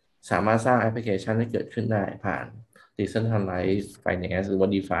สามารถสร้างแอปพลิเคชันให้เกิดขึ้นได้ผ่าน decentralized finance หรือว่า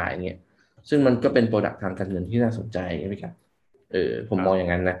DeFi เนี่ยซึ่งมันก็เป็นโปรดักต์ทางการเงินที่น่าสนใจใช่ไหมครับผมมองอย่า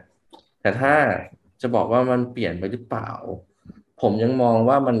งครับนั้นนะแต่ถ้าโอเคจะบอกว่ามันเปลี่ยนไปหรือเปล่าผมยังมอง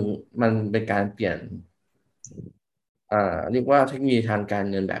ว่ามันเป็นการเปลี่ยนเรียกว่าเทคโนโลยีทางการ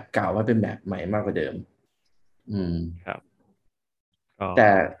เงินแบบเก่าให้เป็นแบบใหม่มากกว่าเดิมอืมครับก็แต่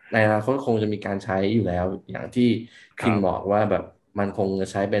ในอนาคตคงจะมีการใช้อยู่แล้วอย่างที่คินบอกครับว่าแบบมันคงจะ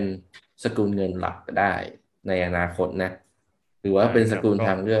ใช้เป็นสกุลเงินหลักได้ในอนาคตนะหรือว่าได้เป็นสกุลครับก็ท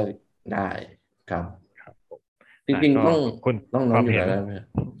างเลือกได้ครับครับผมจริงก็ๆต้องขอบคุณต้องนั้นอยู่ความเห็นแล้วนะ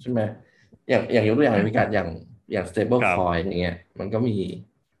ใช่ไหมอย่างยกตัวอย่างพิการอย่าง stable ครับ coin อย่างเงี้ยมันก็มี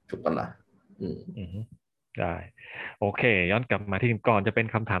ถูกปะล่ะอืม อืมได้โอเคย้อนกลับมาที่ก่อนจะเป็น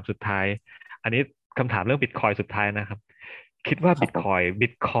คำถามสุดท้ายอันนี้คำถามเรื่องบิตคอยสุดท้ายนะครับคิดว่าครับผมบิ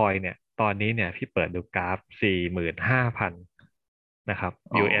ตคอยเนี่ยตอนนี้เนี่ยพี่เปิดดูกราฟ45,000นะครับ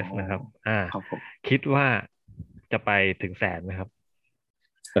อ๋อ US นะครับครับผม คิดว่าจะไปถึงแสนไหมครับ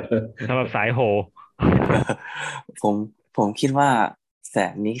สำหรับสายโฮ ผมผมคิดว่าแส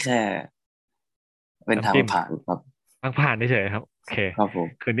นนี้แค่เป็นทางน้ำจิ้มผ่านครับทางผ่านเฉยๆครับโอเคครับผม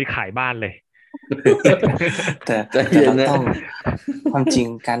คืนนี้ขายบ้านเลย แต่ใจแต่เย็นนะ เราต้องความจริง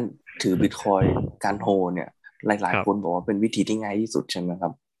การถือบิตคอยการโฮเนี่ยหลายๆคนครับบอกว่าเป็นวิธีที่ง่ายที่สุดใช่ไหมครั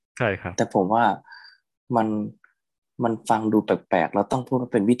บใช่ครับแต่ผมว่ามันมันฟังดูแปลกๆเราต้องพูดว่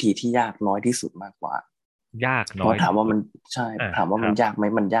าเป็นวิธีที่ยากน้อยที่สุดมากกว่ายากเพน้อยที่สุดราะถามว่ามันใช่ถามว่าครับมันยากไหม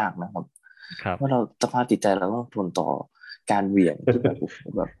มันยากนะครับครับ เพราะเราสภาพจิตใจเราต้องทนต่อการเหวี่ยงที่แบบโอ้โห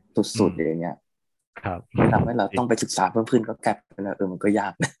แบบสุดๆอืมอย่างเงี้ยครับมันทำให้เราจริงต้องไปศึกษาเพิ่มขึ้นก็กลายเป็นว่ามันก็ยา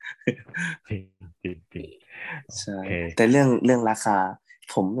กนะ จริงจริงจริงโอใช่เคแต่เรื่องราคา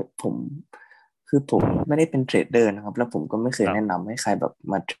ผมคือผมไม่ได้เป็นเทรดเดอร์นะครับแล้วผมก็ไม่เคยครับแนะนำให้ใครแบบ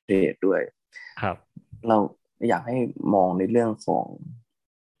มาเทรดด้วยครับเราอยากให้มองในเรื่องของ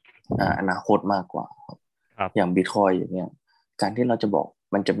อนาคตมากกว่าครับครับอย่างบิตคอยอย่างเงี้ยการที่เราจะบอก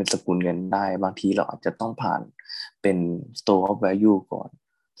มันจะเป็นสกุลเงินได้บางทีเราอาจจะต้องผ่านเป็น store of value ก่อน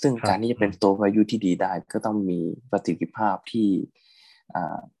ซึ่งครับการที่จะเป็น store of value ที่ดีได้ก็ต้องมีประสิทธิภาพที่อ่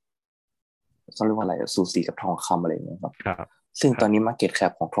าเขาเรียกว่าอะไรสูสีกับทองคำอะไรอย่างเงี้ยครับ ครับ ซึ่งครับตอนนี้ Market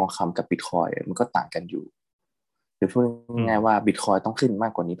Cap ของทองคำกับ Bitcoin มันก็ต่างกันอยู่หรือพูดอืมง่ายๆว่า Bitcoin ต้องขึ้นมา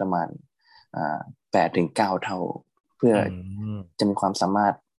กกว่านี้ประมาณ8 ถึง 9 เท่าเพื่ออืมจะมีความสามา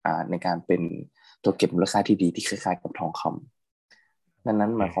รถในการเป็นตัวเก็บมูลค่าที่ดีที่คล้ายๆกับทองคำดังนั้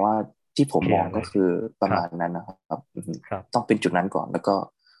นโอเคหมายความว่าที่ผมมองเคลียร์เลยก็คือปครับระมาณนั้นนะครับครับต้องเป็นจุดนั้นก่อนแล้วก็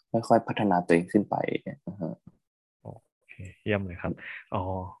ค่อยๆพัฒนาตัวเองขึ้นไปอือฮึโอเคเยี่ยมเลยครับอ๋อ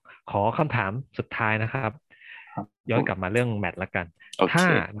ขอคำถามสุดท้ายนะครับครับย้อนผมกลับมาเรื่องแมทละกันโอเคถ้า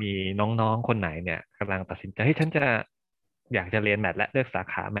มีน้องๆคนไหนเนี่ยกำลังตัดสินใจให้ยฉันจะอยากจะเรียนแมทและเลือกสา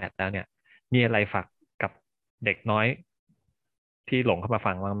ขาแมทแล้วเนี่ยมีอะไรฝากกับเด็กน้อยที่หลงเข้ามา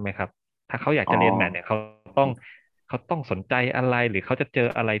ฟังบ้างไหมครับถ้าเขาอยากอ๋อ จะเรียนแมทเนี่ยต้องเขาต้องสนใจอะไรหรือเขาจะเจอ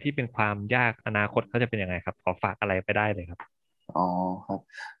อะไรที่เป็นความยากอนาคตเขาจะเป็นยังไงครับขอฝากอะไรไปได้เลยครับอ๋อครับ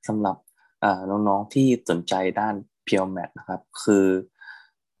สำหรับน้องๆที่สนใจด้าน Pure Math นะครับคือ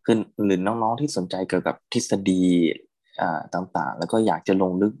หรือน้องๆที่สนใจเกี่ยวกับทฤษฎีต่างๆแล้วก็อยากจะล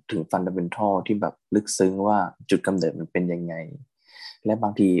งลึกถึง Fundamental ที่แบบลึกซึ้งว่าจุดกำเนิดมันเป็นยังไงและบา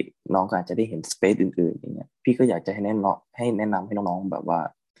งทีน้องก็อาจจะได้เห็น Space อื่นๆอย่างเงี้ยพี่ก็อยากจะให้แนะนำให้น้องๆแบบว่า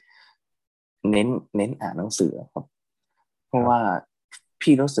เน้นอ่านหนังสือครับเพคราะรับว่า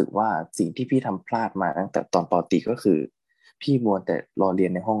พี่รู้สึกว่าสิ่งที่พี่ทำพลาดมาตั้งแต่ตอนปอตรีก็คือ พี่มัวแต่รอเรีย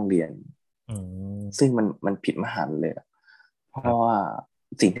นในห้องเรียนอืซึ่งมมันผิดมหันต์เลยอะเพครับราะว่า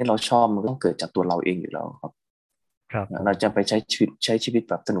สิ่งที่เราชอบมันก็ต้องเกิดจากตัวเราเองอยู่แล้วครับครับผมเราจะไปใช้ชีวิต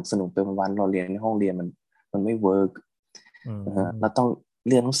แบบสนุกไปวันๆเราเรียนในห้องเรียนมันไม่เวิร์กอืเรามต้อง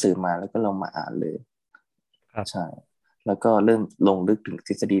เรียนหนังสือมาแล้วก็ลองมาอ่านเลยครับใช่แล้วก็เริ่มลงลึกถึงท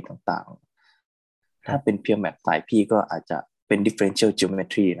ฤษฎีต่างๆถ้าเป็น ครับ pure math สายพี่ก็อาจจะเป็น differential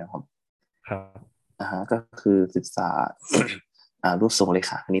geometry นะครับครับก็คือศึกษารูปทรงเร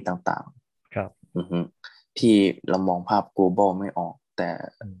ขาคณิตต่างครับๆที่เรามองภาพ global ไม่ออกแต่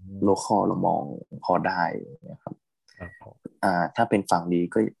อืม local เรามองพอได้นะครับครับผมถ้าเป็นฝั่งดี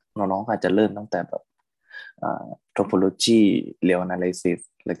ก็น้องๆก็อาจจะเริ่มตั้งแต่แบบtopology real analysis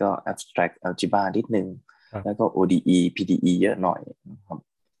แล้วก็ abstract algebra นิดนึงแล้วก็ ครับ ODE PDE เยอะหน่อยนะครับ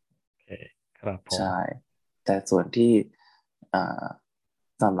โอเคครับผมใช่แต่ส่วนที่อ่า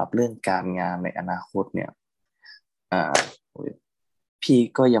สำหรับเรื่องการงานในอนาคตเนี่ยอ่าพี่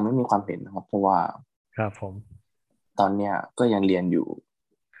ก็ยังไม่มีความเห็นนะครับเพราะว่าครับผมตอนเนี้ยก็ยังเรียนอยู่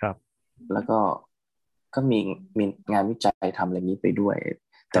ครับแล้วก็มีงานวิจัยทำอะไรนี้ไปด้วย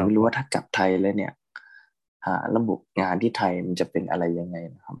คแต่ไม่รู้รับผมว่าถ้ากลับไทยแล้วเนี่ยระบบงานที่ไทยมันจะเป็นอะไรยังไง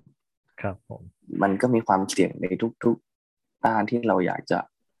นะครับครับผมมันก็มีความเสี่ยงในทุกๆด้านที่เราอยากจะ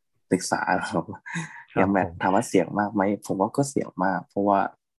ศึกษาครับอย่างแบครับผมบถามว่าเสี่ยงมากไหมผมว่าก็เสี่ยงมากเพราะว่า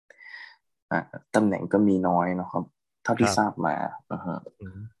อ่าตำแหน่งก็มีน้อยนะครับเท่าที่ครับทราบมาอ่าฮะอื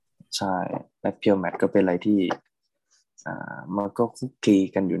มใช่และเพียวแมทก็เป็นอะไรที่มันก็คลุกคลี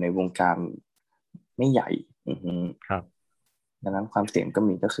กันอยู่ในวงการไม่ใหญ่อือฮึครับดังนั้นความเสี่ยงก็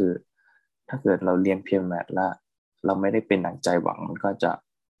มีก็คือ ถ้าเกิดเราเรียนเพียวแมทแล้วเราไม่ได้เป็นดั่งใจหวังมันก็จะ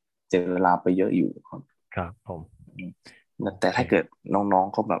เสียเวลาไปเยอะอยู่ครับครับผมอืมโอเคแต่ถ้าเกิดน้อง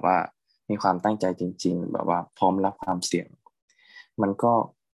ๆเขาแบบว่ามีความตั้งใจจริงๆแบบว่าพร้อมรับความเสี่ยงมันก็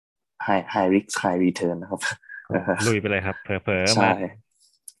high risk high return นะครับ ก็ลุยไปเลยครับเผลอ ใช่ ๆมา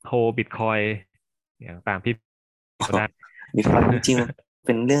โฮบิตคอยอย่างตามพี่ก็ได้ มีความจริงๆมันเ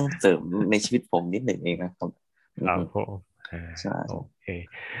ป็นเรื่องเสริมในชีวิตผมนิดหนึ่งเองนะครับครัอือฮึบผมอ่าใช่โอเค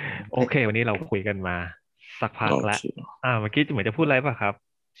โอเควันนี้เราคุยกันมาสักพักแล้วโอเคเมื่อกี้เหมือนจะพูดอะไรป่ะครับ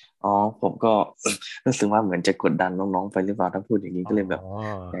อ๋อผมก็รู้สึกว่าเหมือนจะกดดันน้องๆไปหรือเปล่าถ้าพูดอย่างนี้อ๋อก็เลยแบบ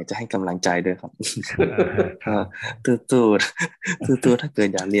อยากจะให้กำลังใจด้วยครับ ค ก็รับผมตู้ๆตู้ๆถ้าเกิด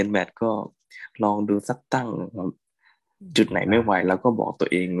อยากเรียนแมทก็ลองดูสักตั้งครับจุดไหนได้ไม่ไหวแล้วก็บอกตัว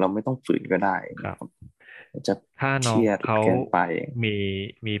เองเราไม่ต้องฝืนก็ได้ครับ นะครับจะถ้าน้องเครียดเขาเกินไปมี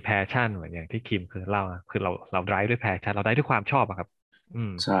มีแพชชั่นเหมือนอย่างที่คิมคือเล่านะคือเรา drive ด้วยแพชชั่นเรา drive ด้วยความชอบอะครับ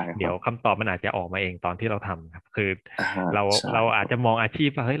ใช่คเดี๋รับยวคำตอบมันอาจจะออกมาเองตอนที่เราทำครับคือฮะเราใช่เราครับอาจจะมองอาชีพ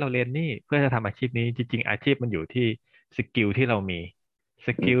ว่าเฮ้ยเราเรียนนี่เพื่อจะทำอาชีพนี้จริงๆอาชีพมันอยู่ที่สกิลที่เรามีส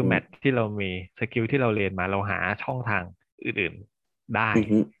กิลอือฮึแมทที่เรามีสกิลที่เราเรียนมาเราหาช่องทางอื่นๆได้อือ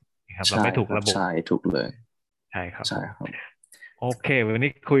ฮึนะครับเราใช่ไม่ถูกระบุครับใช่ถูกเลยใช่ครับใช่ผม ครับ โอเควัน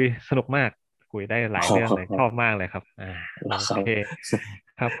นี้คุยสนุกมากคุยได้หลายอ๋เรื่องเลยชอบอมากเลยครับโอเคแล้วครับ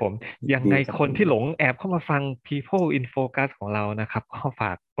ครับผมยังดีไงครับผมคนที่หลงแอบเข้ามาฟัง People in Focus ของเรานะครับก็ฝ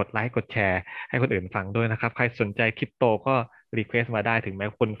ากกดไลค์กดแชร์ให้คนอื่นฟังด้วยนะครับใครสนใจคริปโตก็รีเควสต์มาได้ถึงแม้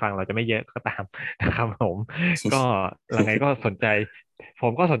คนฟังเราจะไม่เยอะก็ตามนะครับผมก็ยังไงก็สนใจผ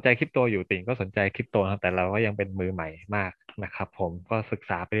มก็สนใจคริปโตอยู่ติ่งก็สนใจคริปโตนะครับแต่เราก็ยังเป็นมือใหม่มากนะครับผมก็ศึก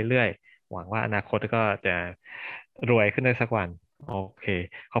ษาไปเรื่อยๆหวังว่าอนาคตก็จะรวยขึ้นได้สักวัน โอเค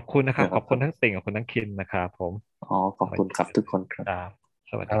ขอบคุณนะครับ ขอบคุณทั้งติ่งขอบคุณทั้งคินนะครับผมอ๋อขอบคุณครับทุกคนครับครับ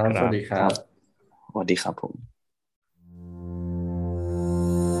สวัสครับสดีครับวัสดีครัครับบสวัสดีครับผม